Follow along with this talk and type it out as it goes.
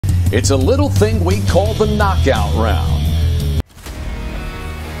It's a little thing we call the knockout round.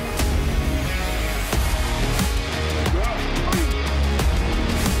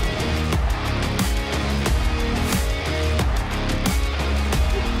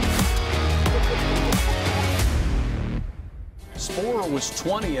 Sporer was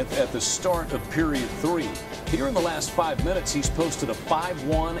 20th at the start of period 3. Here in the last 5 minutes, he's posted a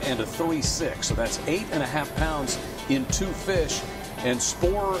 5.1 and a 3.6. So that's 8.5 pounds in 2 fish. And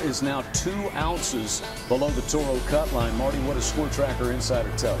Sporer is now 2 ounces below the Toro cut line. Marty, what does Score Tracker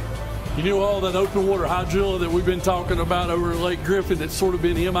Insider tell you? You know, all that open water hydrilla that we've been talking about over at Lake Griffin that's sort of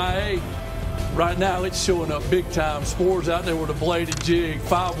been MIA. Right now, it's showing up big time. Sporer's out there with a bladed jig,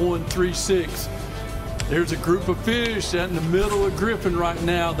 5.1, 3.6. There's a group of fish out in the middle of Griffin right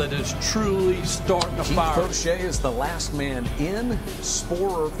now that is truly starting to fire. Crochet is the last man in,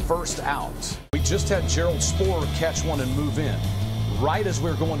 Sporer first out. We just had Gerald Sporer catch one and move in. Right as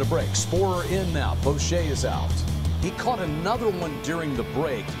we're going to break. Sporer in now, Poche is out. He caught another one during the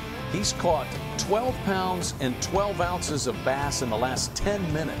break. He's caught 12 pounds and 12 ounces of bass in the last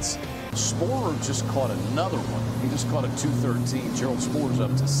 10 minutes. Sporer just caught another one. He just caught a 213. Gerald Sporer's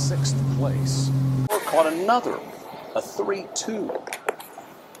up to 6th place. Caught another, a 3.2.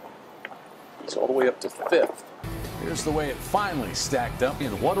 It's all the way up to 5th. Here's the way it finally stacked up.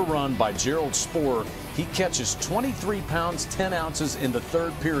 And what a run by Gerald Sporer. He catches 23 pounds, 10 ounces in the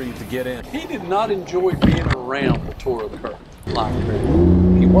 3rd period to get in. He did not enjoy being around the Toro curve.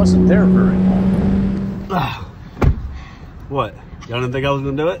 He wasn't there very long. What? Y'all didn't think I was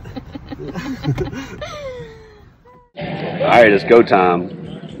going to do it? All right, it's go time.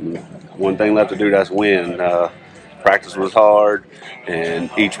 One thing left to do, that's win. Practice was hard, and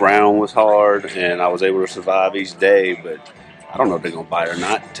each round was hard, and I was able to survive each day, but I don't know if they're going to bite or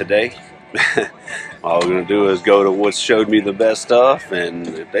not today. All we're going to do is go to what showed me the best stuff, and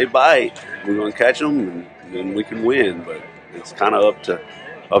if they bite, we're going to catch them, and then we can win, but it's kind of up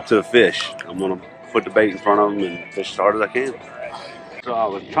to the fish. I'm going to put the bait in front of them and fish as hard as I can. So I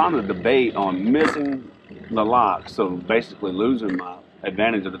was trying to debate on missing the lock, so basically losing my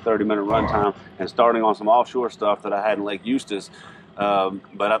advantage of the 30-minute run time and starting on some offshore stuff that I had in Lake Eustis.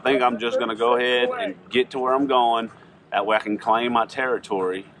 But I think I'm just going to go ahead and get to where I'm going. That way I can claim my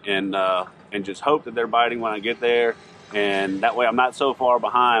territory and just hope that they're biting when I get there. And that way I'm not so far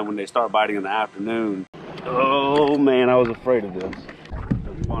behind when they start biting in the afternoon. Oh, man, I was afraid of this.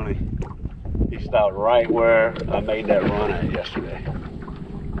 It's funny. He stopped right where I made that run at yesterday.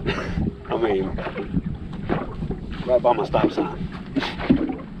 I mean, right by my stop sign.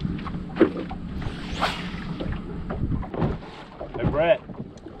 Hey Brett,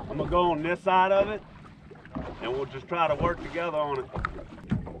 I'm gonna go on this side of it and we'll just try to work together on it.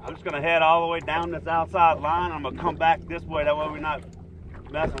 I'm just gonna head all the way down this outside line. I'm gonna come back this way, that way we're not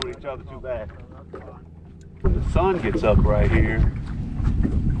messing with each other too bad. When the sun gets up right here,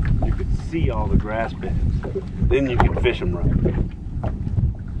 you can see all the grass beds. Then you can fish them right.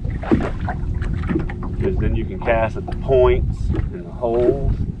 Because then you can cast at the points and the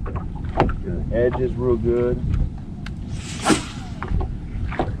holes and the edges real good.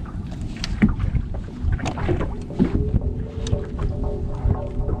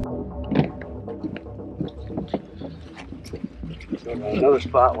 So another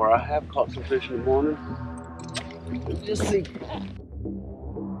spot where I have caught some fish in the morning. Just see.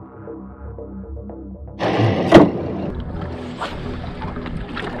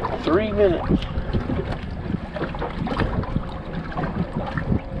 Three minutes.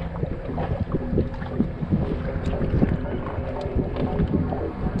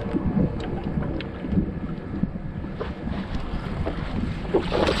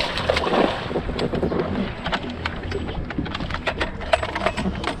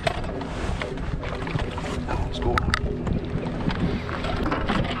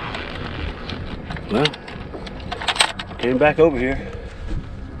 Well, came back over here.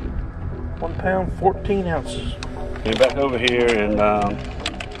 1 pound, 14 ounces. Came back over here and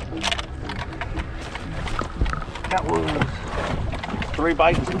that was 3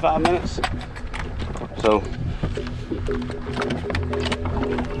 bites in 5 minutes. So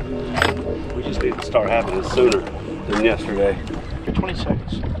we just need to start having it sooner than yesterday. 20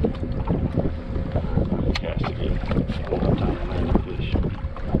 seconds. Cast again. One more time to land the fish.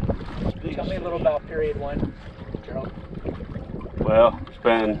 Tell me a little about period 1, Gerald. Well, it's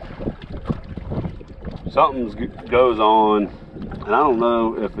been something goes on, and I don't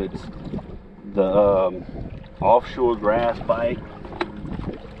know if it's the offshore grass bite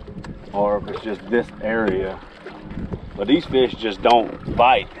or if it's just this area, but these fish just don't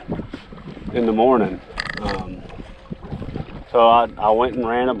bite in the morning. So I went and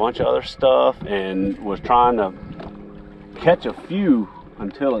ran a bunch of other stuff and was trying to catch a few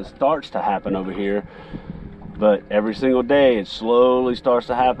until it starts to happen over here. But every single day it slowly starts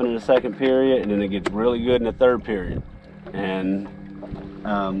to happen in the second period, and then it gets really good in the third period. And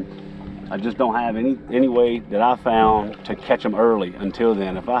I just don't have any way that I found to catch them early until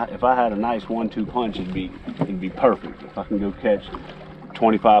then. If I had a nice 1-2 punch, it'd be perfect. If I can go catch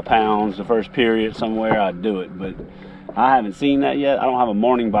 25 pounds the first period somewhere, I'd do it. But I haven't seen that yet. I don't have a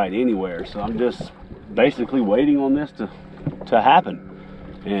morning bite anywhere, so I'm just basically waiting on this to happen.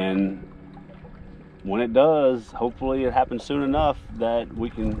 And when it does, hopefully it happens soon enough that we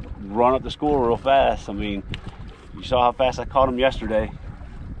can run up the score real fast. I mean, you saw how fast I caught him yesterday.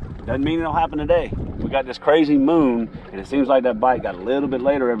 Doesn't mean it'll happen today. We got this crazy moon, and it seems like that bite got a little bit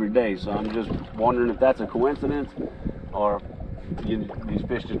later every day. So I'm just wondering if that's a coincidence, or these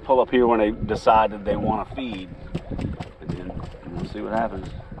fish just pull up here when they decide that they want to feed. And then we'll see what happens.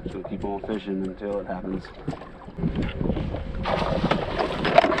 I'm just gonna keep on fishing until it happens.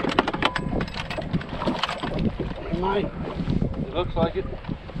 Might. It looks like it.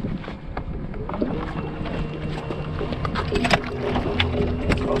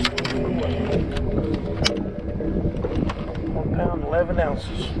 1 pound, 11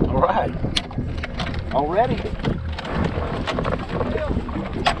 ounces. All right. Already.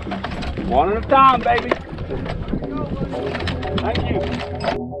 One at a time, baby. Thank you.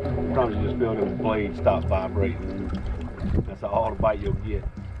 Probably just feel the blade stop vibrating. That's all the bite you'll get.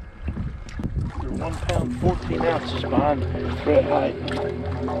 You're 1 pound, 14 ounces behind thread height.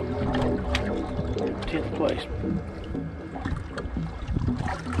 10th place.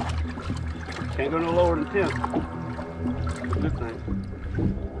 Can't go no lower than 10. Good thing.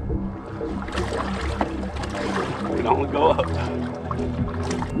 We can only go up.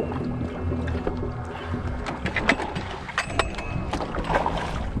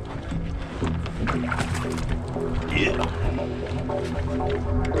 Yeah.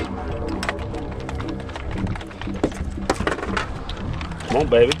 Come on,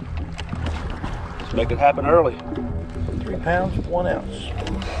 baby. Let's make it happen early. 3 pounds, 1 ounce.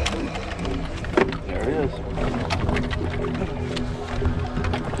 There it is.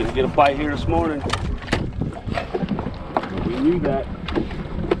 Didn't get a bite here this morning. We knew that.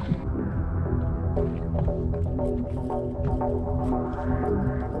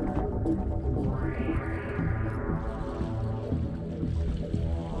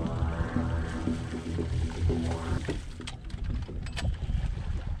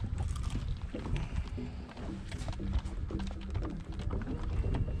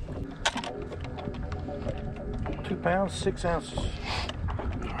 Pounds, 6 ounces. All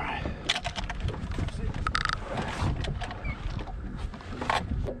right.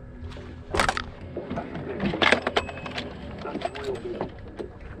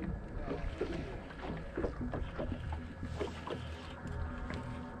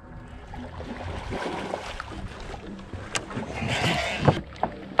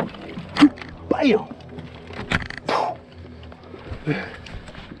 Bam!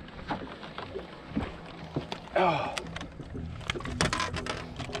 Oh.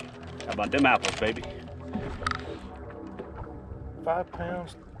 How about them apples, baby? 5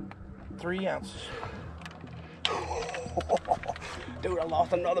 pounds, 3 ounces. Dude, I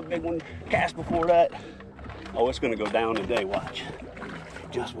lost another big one cast before that. Oh, it's gonna go down today, watch.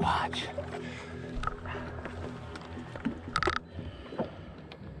 Just watch.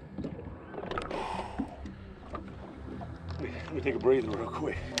 Let me take a breather real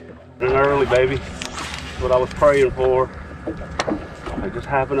quick. Early, baby. That's what I was praying for. It just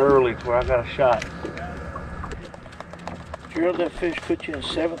happened early to where I got a shot. Gerald, that fish put you in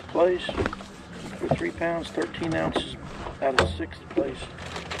 7th place for 3 pounds, 13 ounces out of 6th place.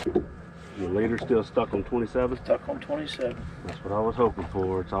 The leader's still stuck on 27? Stuck on 27. That's what I was hoping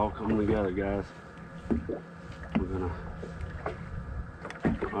for. It's all coming together, guys.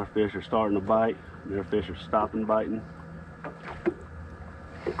 Our fish are starting to bite. Their fish are stopping biting.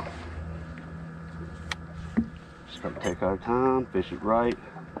 Just gotta take our time, fish it right.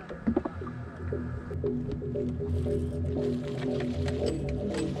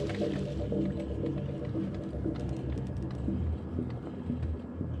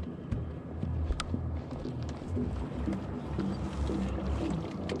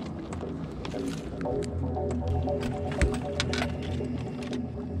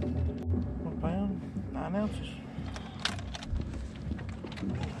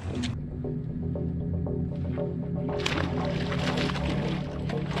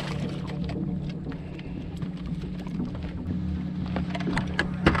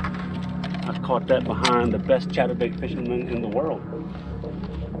 caught that behind the best chatterbait fisherman in the world.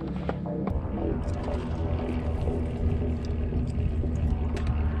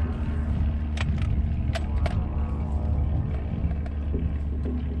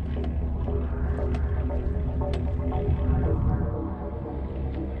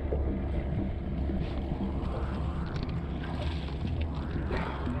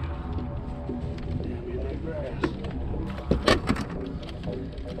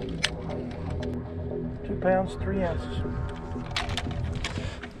 Pounds, 3 ounces.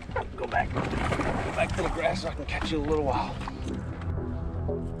 Go back to the grass so I can catch you in a little while.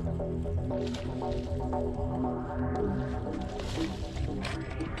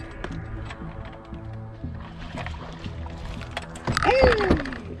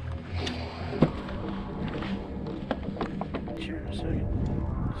 Here in a second.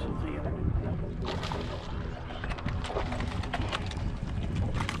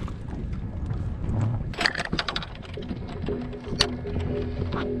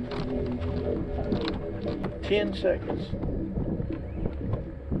 Ten seconds.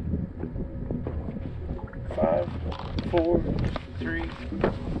 5, 4, 3,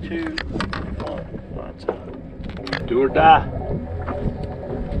 2, 1. Lights out. Do or die.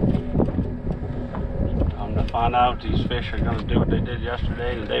 I'm gonna find out if these fish are gonna do what they did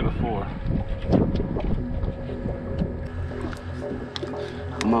yesterday and the day before.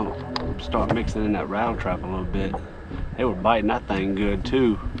 I'm gonna start mixing in that rattle trap a little bit. They were biting that thing good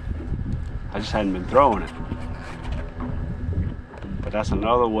too. I just hadn't been throwing it. But that's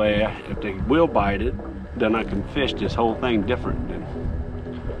another way, if they will bite it, then I can fish this whole thing different than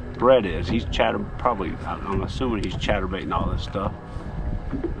Brett is. He's probably, I'm assuming he's chatterbaiting all this stuff.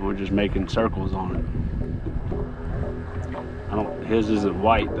 And we're just making circles on it. His isn't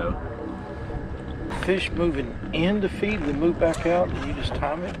white though. Fish moving in to feed, they move back out, and you just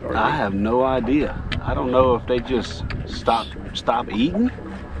time it? Or I have no idea. I don't know if they just stop eating,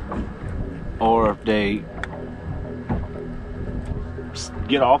 or if they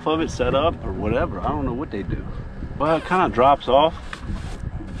get off of it, set up, or whatever. I don't know what they do. Well, it kind of drops off.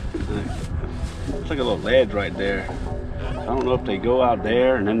 It's like a little ledge right there. I don't know if they go out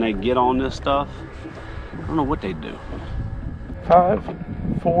there and then they get on this stuff. I don't know what they do. 5,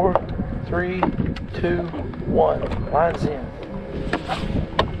 4, 3, 2, 1. Lines in.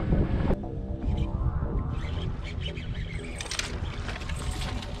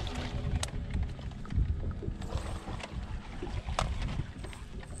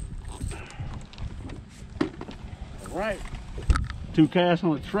 All right. 2 casts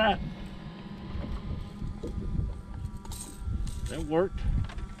on the trap. That worked.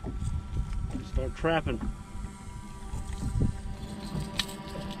 Let's start trapping.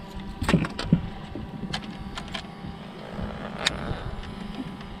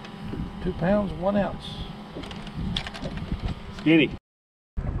 £2, 1 ounce. Skinny.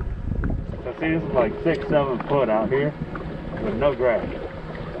 So see, this is like 6, 7 foot out here with no grass.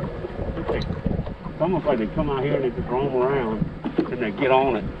 It's almost like they come out here and they just roam around and they get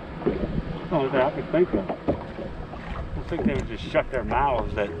on it. That's the only thing I can think of. I think they would just shut their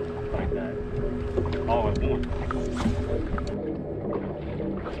mouths like that all at once.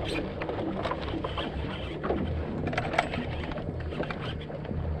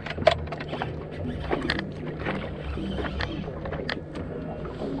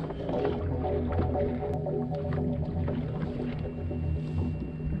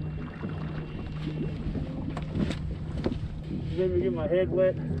 Let me get my head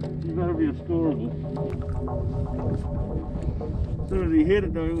wet. You better be a scoreable. As soon as he hit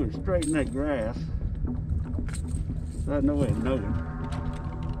it though, he went straight in that grass. So I had no way of knowing.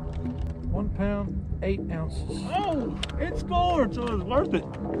 1 pound, 8 ounces. Oh, it scored, so it was worth it.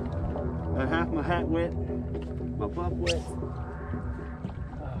 I half my hat wet, my buff wet.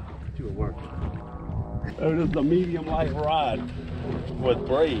 Oh, you were worth it. Oh, this is a medium light rod with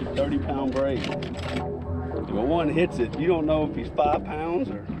braid, 30-pound braid. When one hits it, you don't know if he's 5 pounds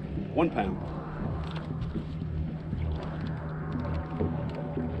or 1 pound.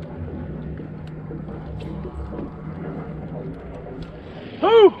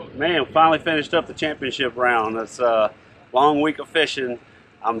 Whew! Man, finally finished up the championship round. It's a long week of fishing.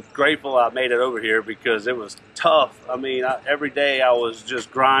 I'm grateful I made it over here because it was tough. I mean, every day I was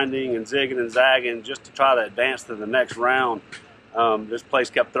just grinding and zigging and zagging just to try to advance to the next round. This place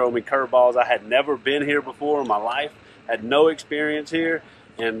kept throwing me curveballs. I had never been here before in my life, had no experience here,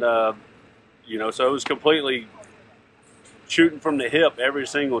 and you know, so it was completely shooting from the hip every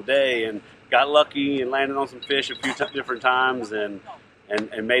single day, and got lucky and landed on some fish a few different times, and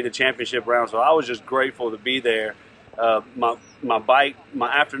made the championship round. So I was just grateful to be there. my bite,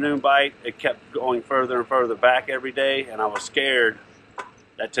 my afternoon bite, it kept going further and further back every day, and I was scared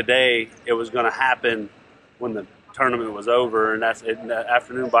that today it was going to happen when the tournament was over, and that's in the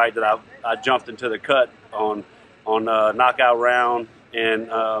afternoon bite that I jumped into the cut on knockout round and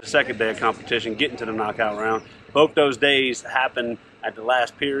the second day of competition, getting to the knockout round. Both those days happened at the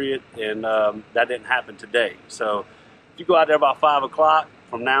last period, and that didn't happen today. So if you go out there about 5 o'clock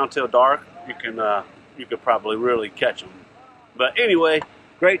from now until dark, you could probably really catch them. But anyway,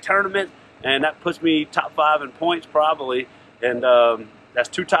 great tournament, and that puts me top 5 in points probably, and that's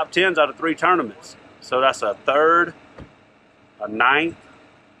 2 top 10s out of 3 tournaments. So that's a 3rd, a 9th,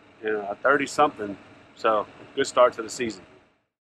 and a 30-something. So good start to the season.